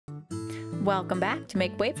Welcome back to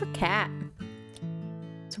Make Way for Cat.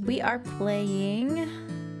 So we are playing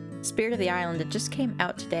Spirit of the Island. It just came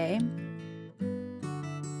out today.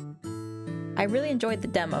 I really enjoyed the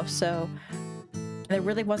demo, so there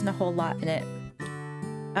really wasn't a whole lot in it.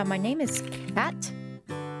 My name is Cat.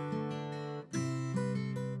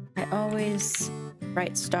 I always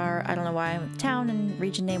write star. I don't know why. Town and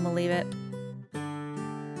region name will leave it.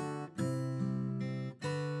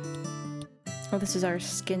 Oh, this is our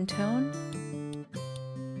skin tone.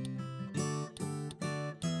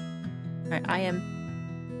 Alright, I am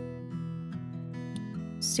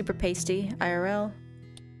super pasty IRL.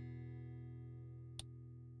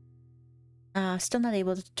 Still not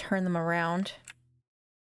able to turn them around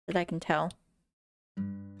that I can tell. I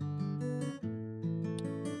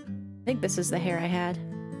think this is the hair I had.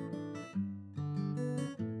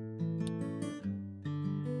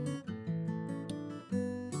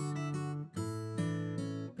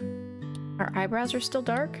 Our eyebrows are still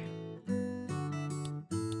dark.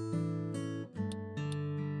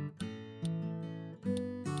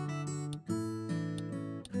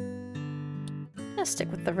 I'll stick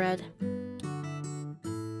with the red.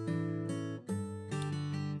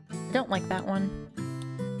 I don't like that one.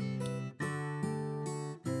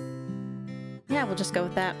 Yeah, we'll just go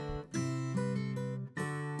with that.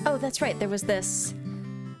 Oh, that's right, there was this.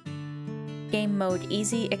 Game mode,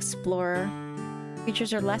 Easy Explorer.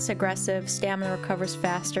 Creatures are less aggressive, stamina recovers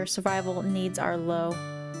faster, survival needs are low.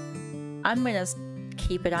 I'm gonna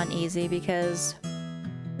keep it on easy because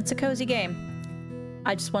it's a cozy game.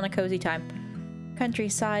 I just want a cozy time.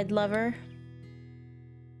 Countryside lover.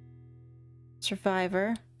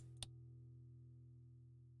 Survivor.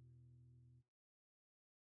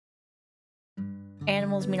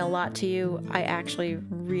 Animals mean a lot to you. I actually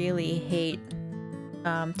really hate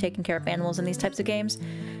taking care of animals in these types of games.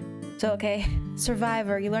 So, okay,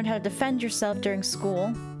 Survivor, you learn how to defend yourself during school.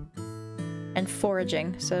 And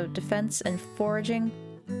foraging. So, defense and foraging.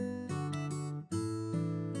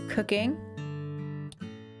 Cooking.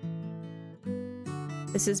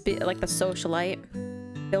 This is like the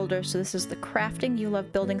socialite. Builder, so this is the crafting. You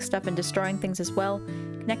love building stuff and destroying things as well.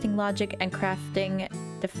 Connecting logic and crafting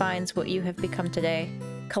defines what you have become today.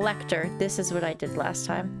 Collector, this is what I did last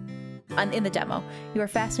time. In the demo. You are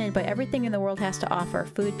fascinated by everything in the world has to offer.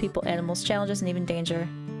 Food, people, animals, challenges, and even danger.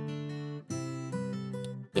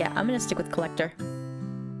 Yeah, I'm gonna stick with collector.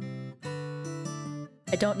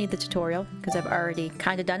 I don't need the tutorial, because I've already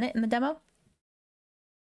kind of done it in the demo.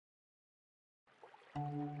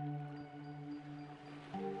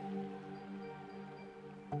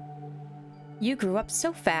 You grew up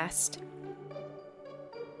so fast.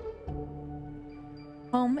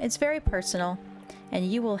 Home is very personal. And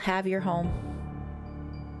you will have your home.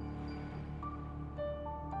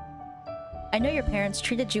 I know your parents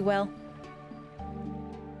treated you well.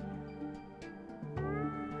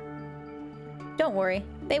 Don't worry,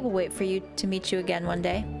 they will wait for you to meet you again one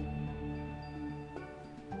day.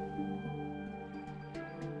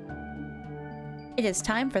 It is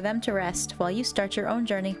time for them to rest while you start your own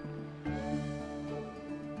journey.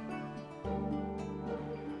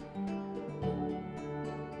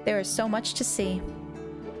 There is so much to see.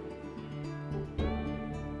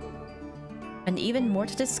 And even more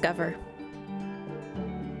to discover.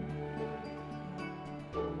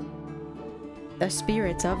 The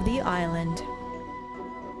spirits of the island.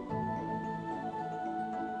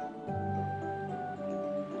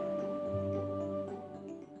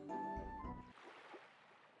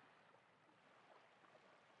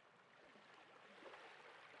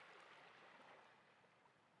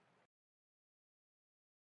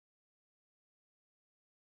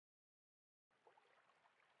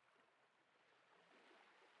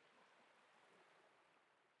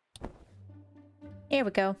 Here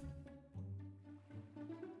we go.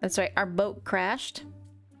 That's right, our boat crashed.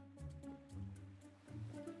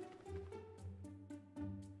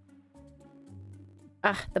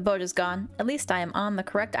 Ah, the boat is gone. At least I am on the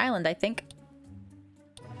correct island, I think.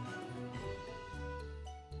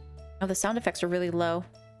 Oh, the sound effects are really low.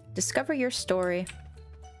 Discover your story.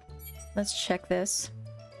 Let's check this.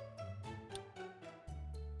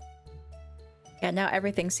 Yeah, now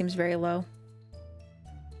everything seems very low.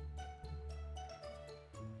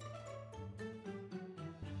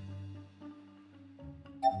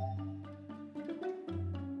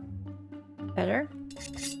 Better.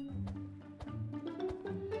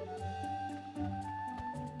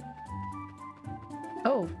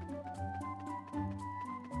 Oh.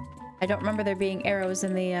 I don't remember there being arrows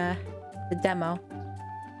in the demo.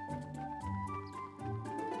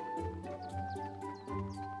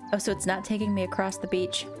 Oh, so it's not taking me across the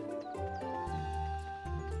beach.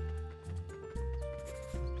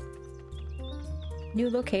 New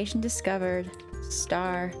location discovered.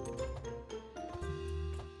 Star.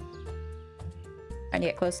 I need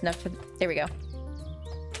to get close enough to... There we go.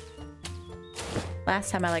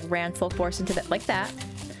 Last time I like ran full force into that, like that.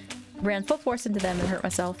 Ran full force into them and hurt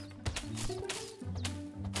myself.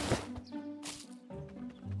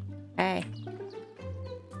 Hey.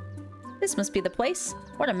 This must be the place.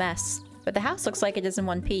 What a mess. But the house looks like it is in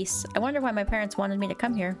one piece. I wonder why my parents wanted me to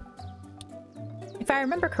come here. If I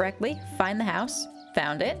remember correctly, find the house,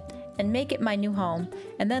 found it, and make it my new home.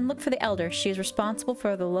 And then look for the elder. She is responsible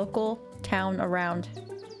for the local town around.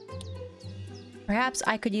 Perhaps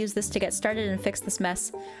I could use this to get started and fix this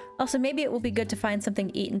mess. Also, maybe it will be good to find something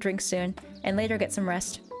to eat and drink soon, and later get some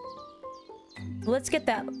rest. Let's get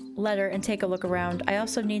that letter and take a look around. I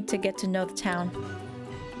also need to get to know the town.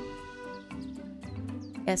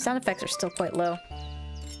 Yeah, sound effects are still quite low.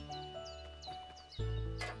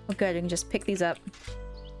 Well, good, we can just pick these up.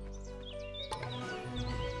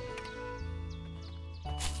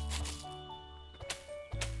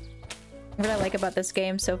 What I like about this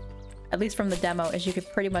game, so at least from the demo, is you could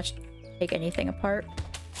pretty much take anything apart.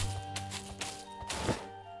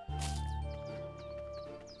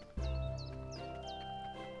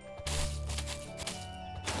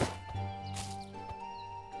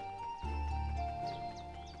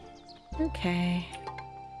 Okay.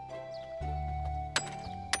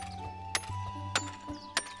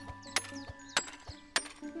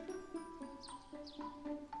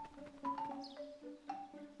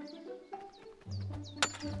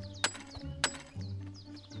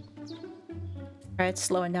 Alright,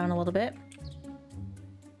 slowing down a little bit.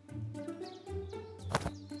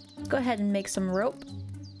 Let's go ahead and make some rope.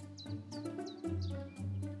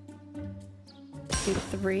 Do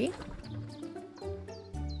 3.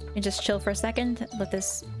 And just chill for a second, let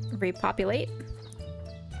this repopulate.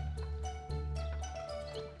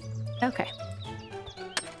 Okay.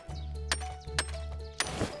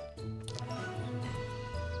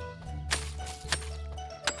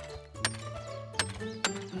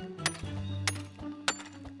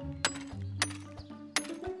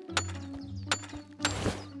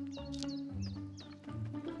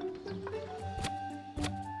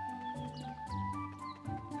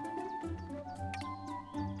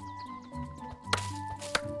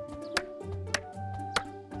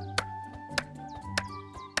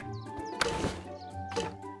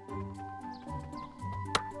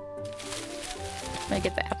 I'm gonna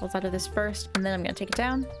get the apples out of this first, and then I'm gonna take it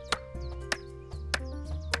down.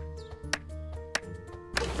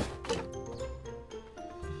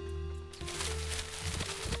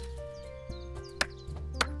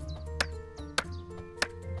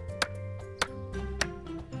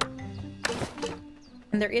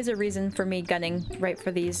 And there is a reason for me gunning right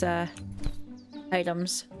for these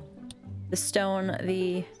items. The stone,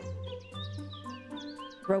 the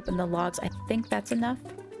rope, and the logs. I think that's enough.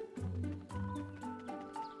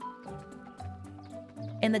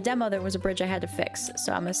 In the demo, there was a bridge I had to fix,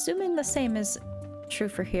 so I'm assuming the same is true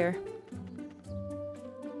for here.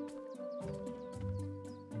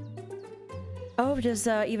 Oh, does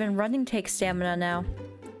even running take stamina now?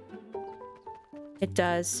 It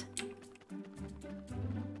does.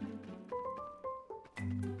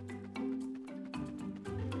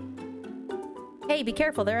 Hey, be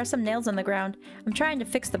careful, there are some nails on the ground. I'm trying to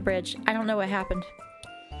fix the bridge. I don't know what happened.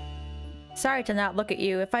 Sorry to not look at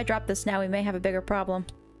you. If I drop this now, we may have a bigger problem.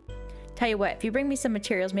 Tell you what, if you bring me some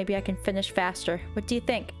materials, maybe I can finish faster. What do you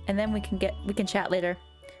think? And then we can chat later.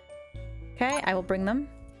 Okay, I will bring them.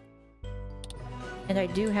 And I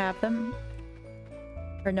do have them.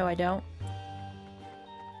 Or no, I don't.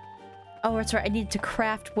 Oh, that's right. I need to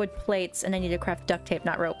craft wood plates, and I need to craft duct tape,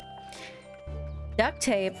 not rope. Duct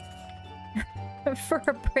tape? For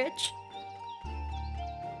a bridge?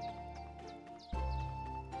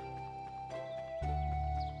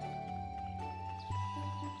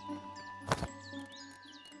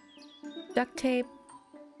 Duct tape.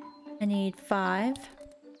 I need 5.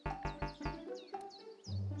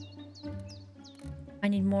 I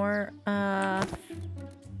need more,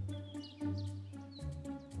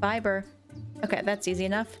 fiber. Okay, that's easy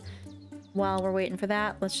enough. While we're waiting for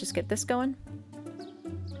that, let's just get this going.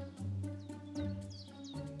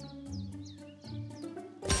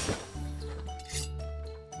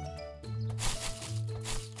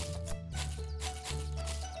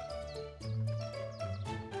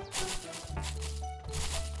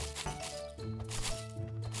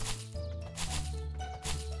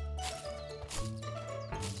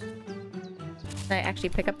 Did I actually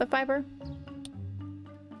pick up the fiber?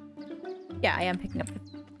 Yeah, I am picking up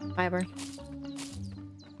the fiber.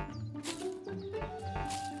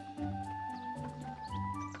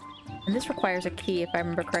 And this requires a key, if I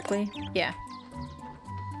remember correctly. Yeah.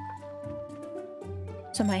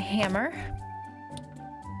 So my hammer.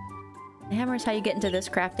 The hammer is how you get into this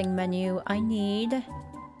crafting menu. I need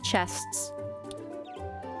chests.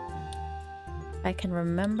 I can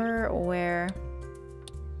remember where...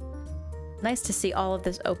 Nice to see all of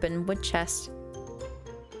this open. Wood chest.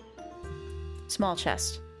 Small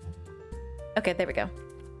chest. Okay, there we go.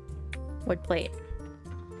 Wood plate.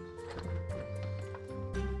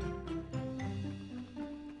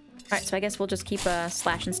 Alright, so I guess we'll just keep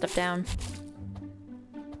slashing stuff down.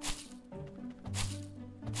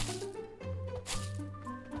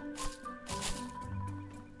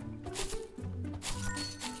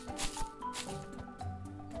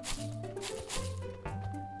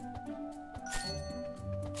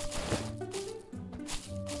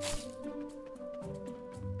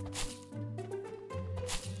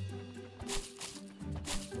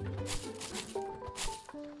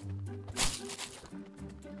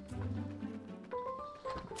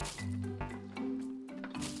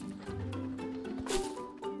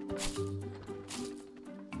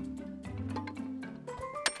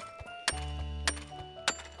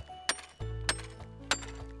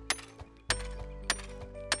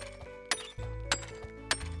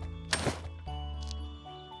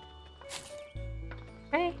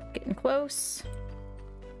 Okay, getting close.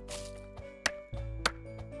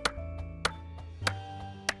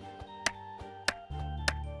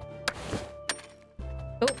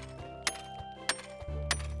 Oh.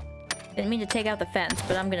 Didn't mean to take out the fence,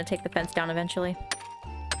 but I'm gonna take the fence down eventually.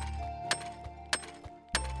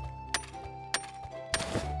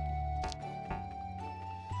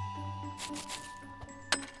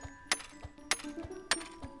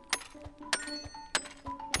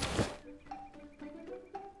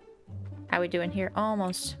 How we doing here?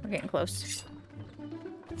 Almost. We're getting close.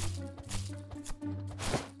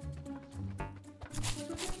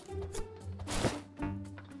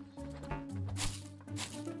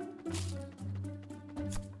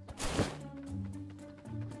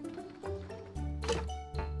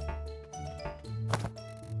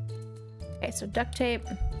 Okay, so duct tape.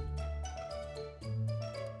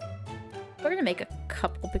 We're gonna make a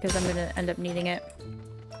couple because I'm gonna end up needing it.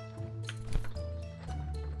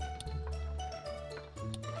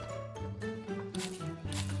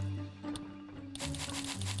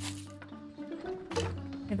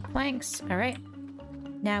 Planks. All right.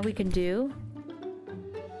 Now we can do...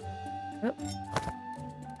 Oop.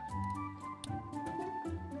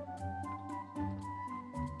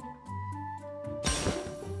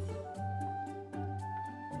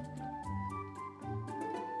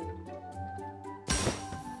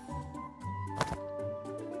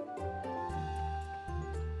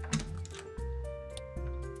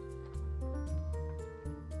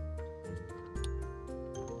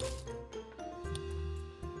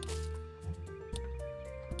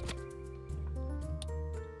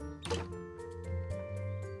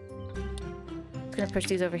 Gonna push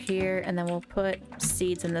these over here, and then we'll put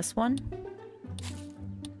seeds in this one.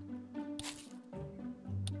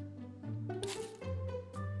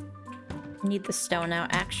 Need the stone out,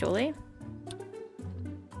 actually.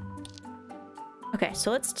 Okay,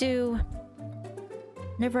 so let's do...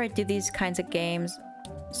 Whenever I do these kinds of games,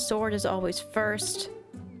 sword is always first,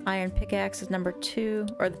 iron pickaxe is number 2,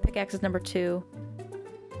 or the pickaxe is number 2,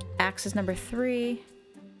 axe is number 3.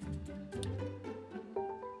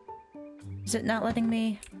 Is it not letting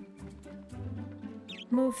me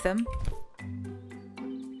move them?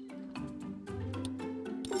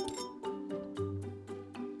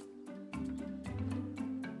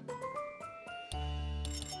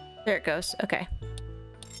 There it goes. Okay.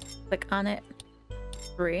 Click on it.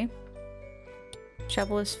 3.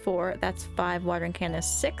 Shovel is 4. That's 5. Watering can is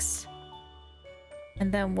 6.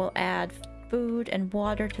 And then we'll add food and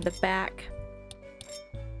water to the back.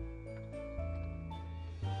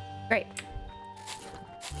 Great.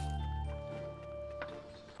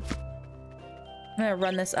 I'm gonna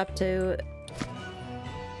run this up to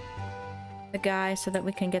the guy so that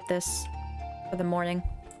we can get this for the morning.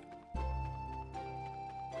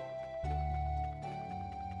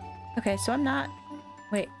 Okay, so I'm not...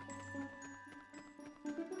 Wait.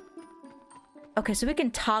 Okay, so we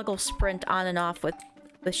can toggle sprint on and off with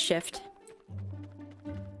the shift.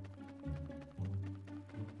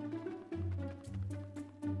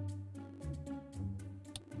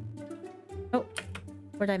 Oh,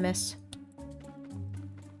 what did I miss?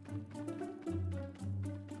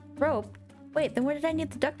 Rope? Wait, then what did I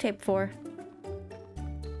need the duct tape for?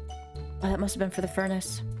 Oh, that must have been for the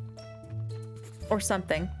furnace. Or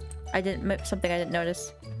something. Something I didn't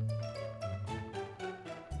notice.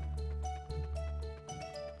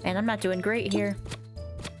 And I'm not doing great here.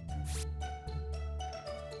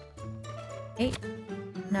 8,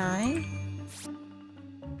 9.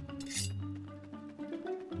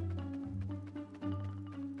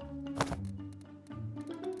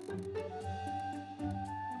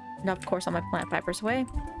 And of course, all my plant pipers away.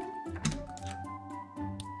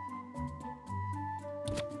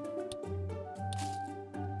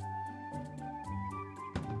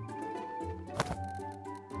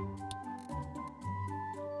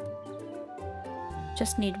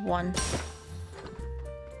 Just need one.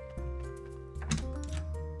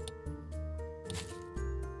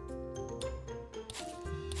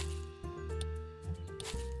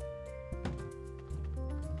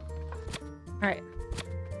 Alright.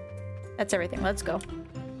 That's everything. Let's go.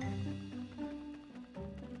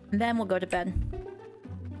 And then we'll go to bed.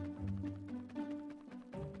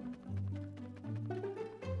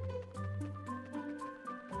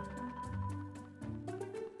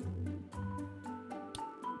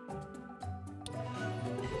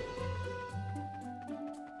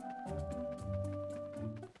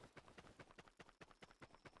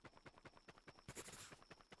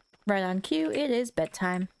 Right on cue, it is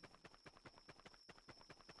bedtime.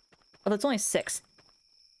 Oh, it's only 6.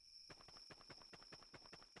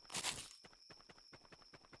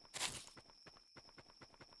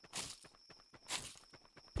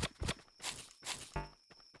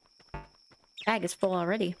 Bag is full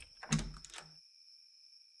already.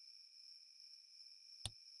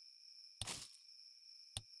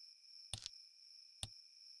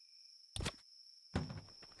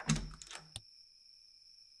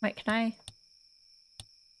 Wait, can I?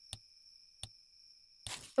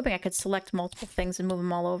 Hoping I could select multiple things and move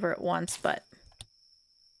them all over at once, but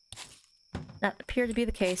that appeared to be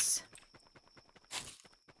the case.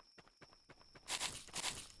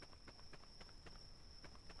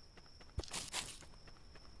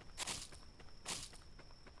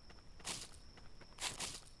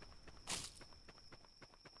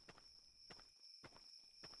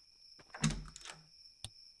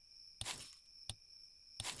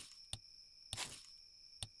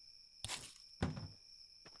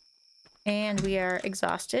 And we are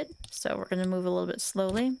exhausted, so we're going to move a little bit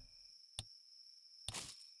slowly.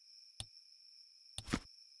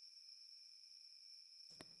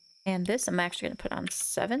 And this I'm actually going to put on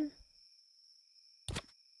 7.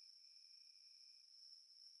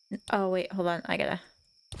 Oh, wait, hold on. I gotta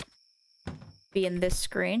be in this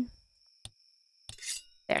screen.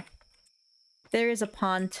 There. There is a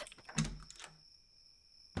pond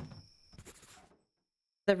to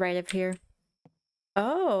the right of here.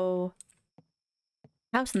 Oh.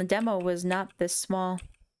 House in the demo was not this small.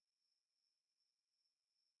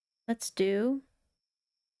 Let's do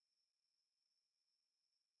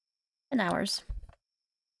 10 hours.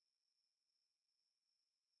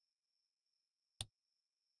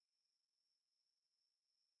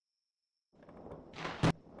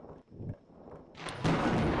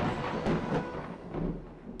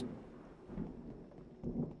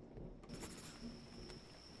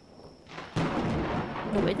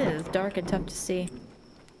 Oh, it is dark and tough to see.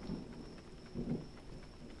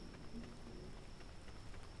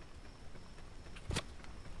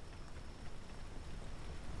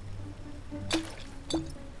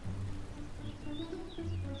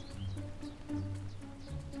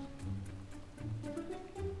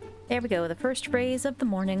 There we go, the first rays of the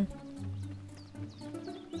morning.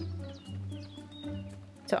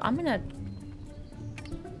 So I'm gonna...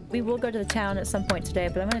 We will go to the town at some point today,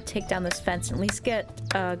 but I'm gonna take down this fence and at least get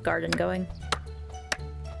a garden going.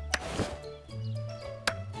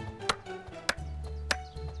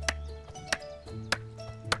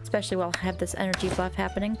 Especially while I have this energy buff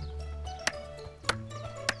happening.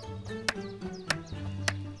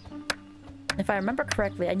 If I remember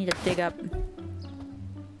correctly, I need to dig up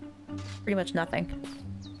pretty much nothing.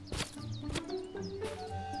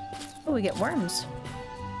 Oh, we get worms.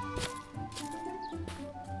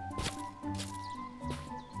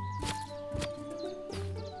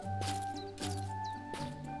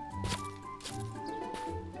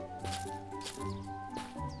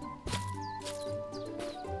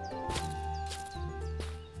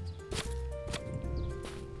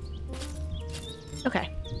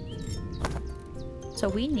 Okay. So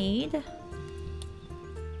we need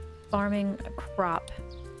farming a crop.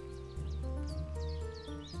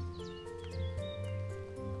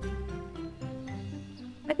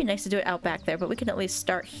 Might be nice to do it out back there, but we can at least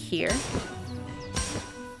start here.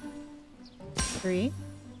 3.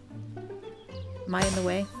 Am I in the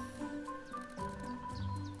way?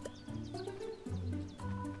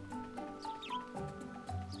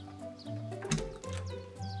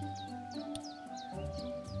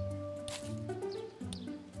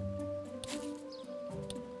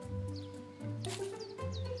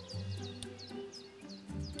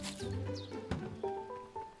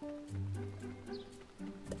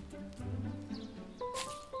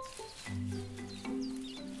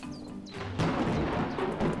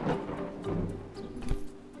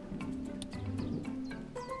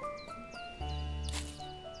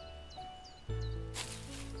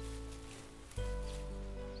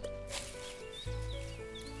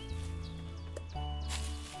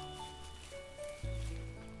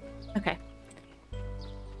 Okay.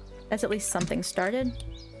 That's at least something started.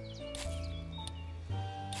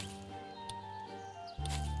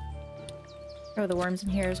 Throw the worms in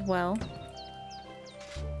here as well.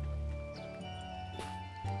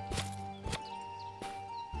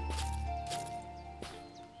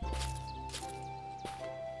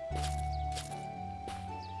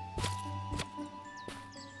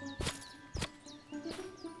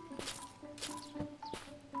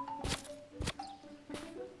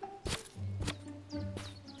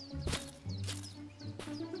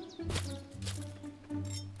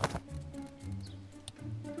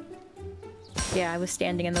 Yeah, I was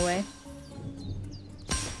standing in the way.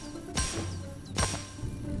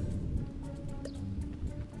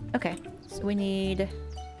 Okay, so we need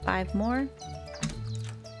 5 more.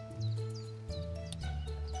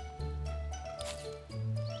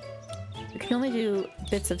 We can only do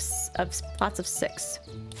bits of plots of 6.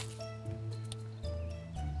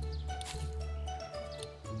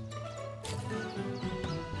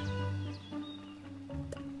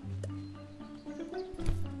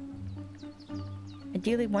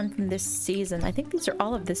 Ideally one from this season. I think these are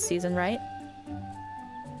all of this season, right?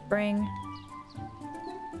 Spring.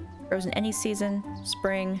 Frozen any season.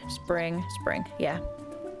 Spring, spring, spring. Yeah.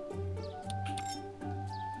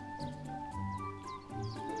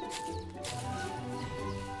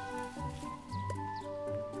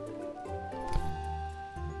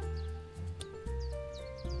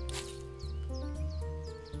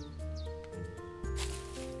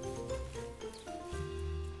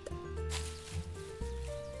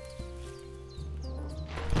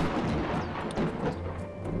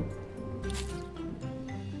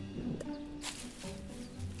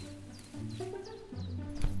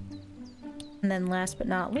 And then last but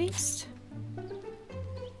not least,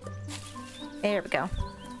 there we go.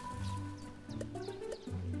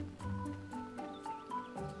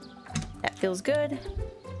 That feels good.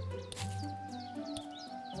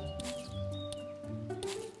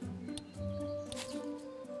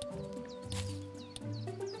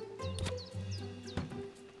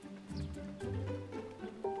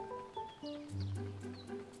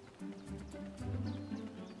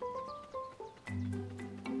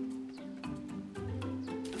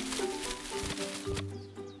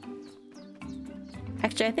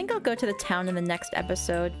 Actually, I think I'll go to the town in the next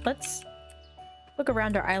episode. Let's look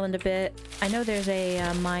around our island a bit. I know there's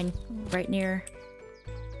a mine right nearby.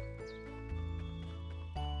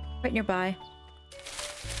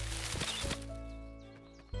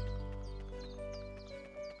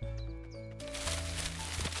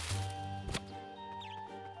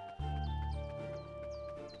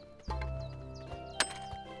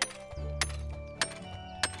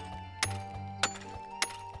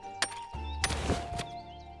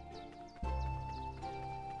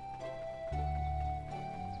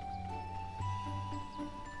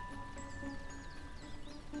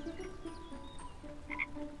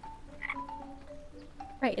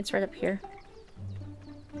 Right, it's right up here.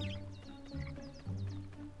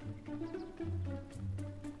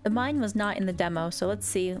 The mine was not in the demo, so let's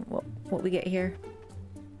see what we get here.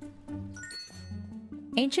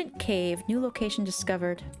 Ancient cave, new location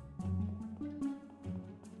discovered.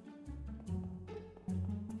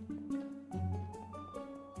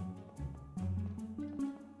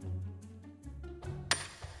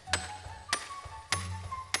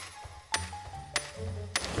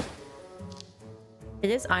 It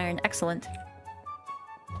is iron, excellent.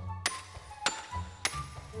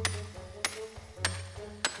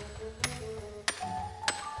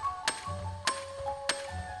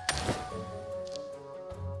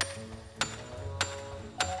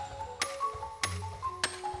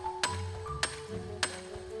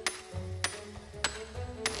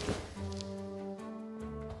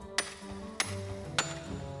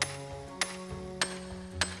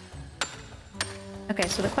 Okay,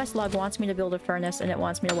 so the quest log wants me to build a furnace and it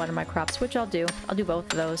wants me to water my crops, which I'll do. I'll do both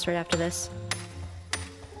of those right after this.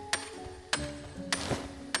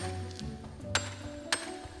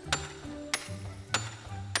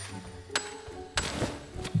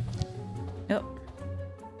 Oh.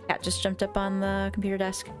 Cat just jumped up on the computer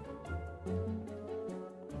desk.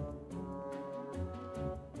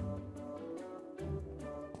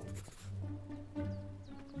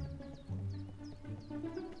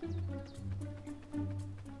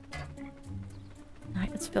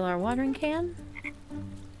 Let's fill our watering can.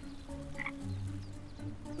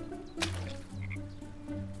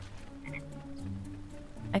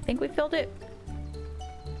 I think we filled it.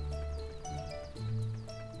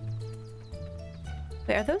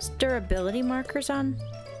 Wait, are those durability markers on?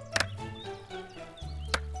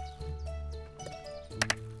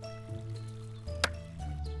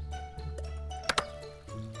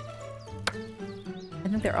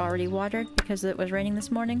 think they're already watered because it was raining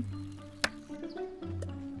this morning.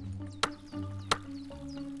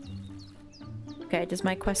 Okay, does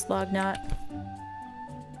my quest log not?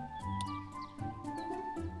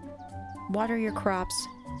 Water your crops.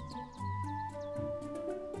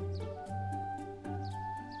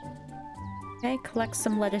 Okay, collect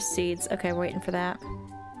some lettuce seeds. Okay, we're waiting for that.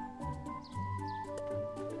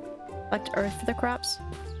 Collect earth for the crops.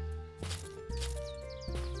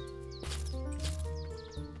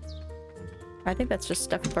 I think that's just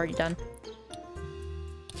stuff we've already done.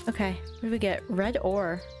 Okay, what did we get? Red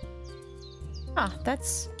ore. Ah,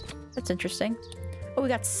 that's interesting. Oh, we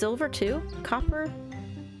got silver too? Copper,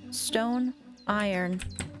 stone, iron.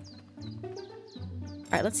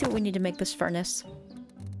 Alright, let's see what we need to make this furnace.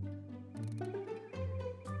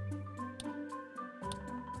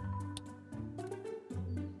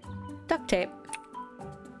 Duct tape.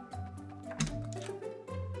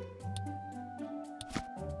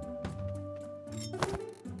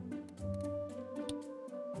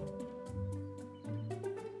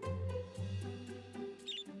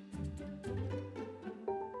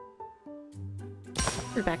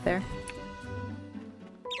 We're back there.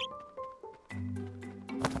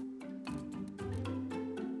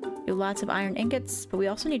 Do lots of iron ingots, but we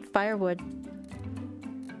also need firewood.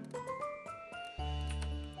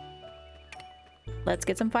 Let's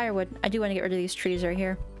get some firewood. I do want to get rid of these trees right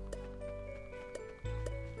here.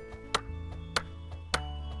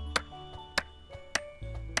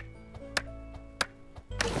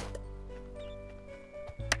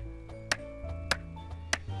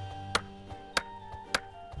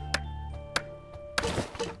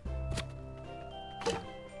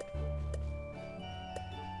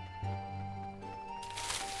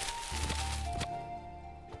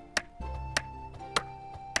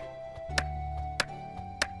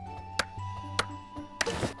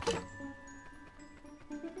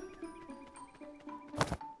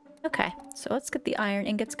 Okay, so let's get the iron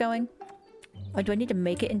ingots going. Oh, do I need to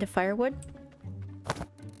make it into firewood?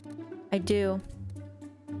 I do.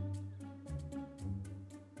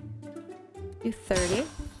 Do 30.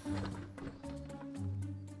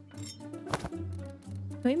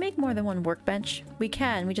 Can we make more than one workbench? We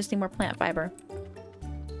can, we just need more plant fiber.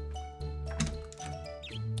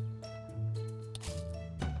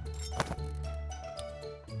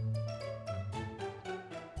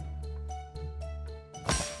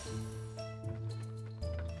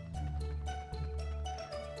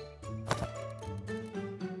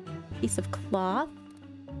 Piece of cloth.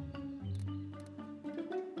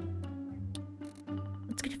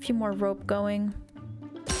 Let's get a few more rope going.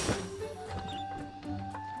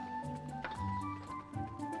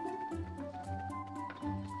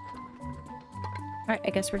 Alright, I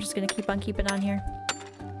guess we're just gonna keep on keeping on here.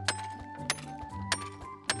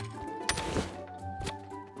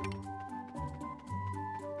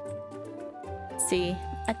 Let's see.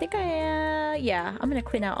 I think yeah, I'm gonna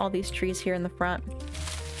clean out all these trees here in the front.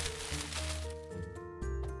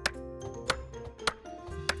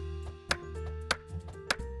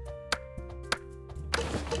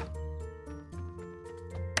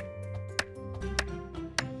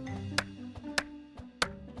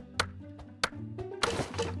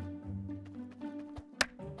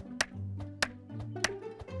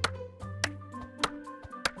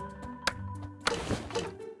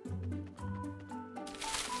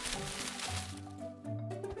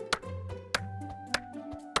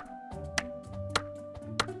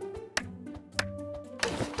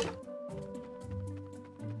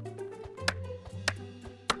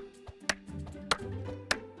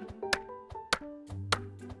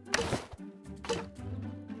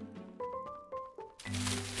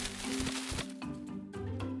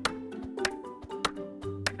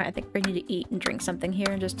 I think we need to eat and drink something here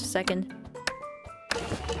in just a second.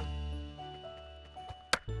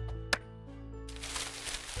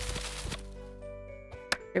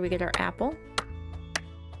 Here we get our apple.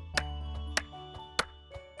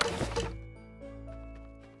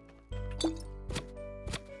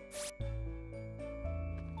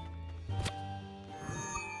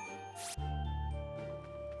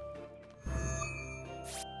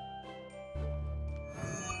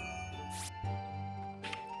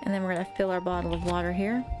 And then we're gonna fill our bottle of water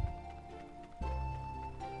here.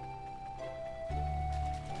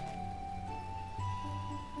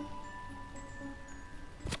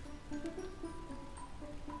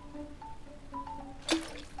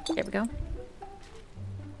 There we go.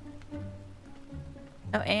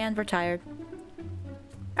 Oh, and we're tired.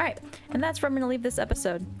 Alright, and that's where I'm gonna leave this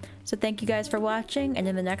episode. So thank you guys for watching, and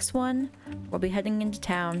in the next one, we'll be heading into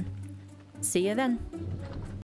town. See you then.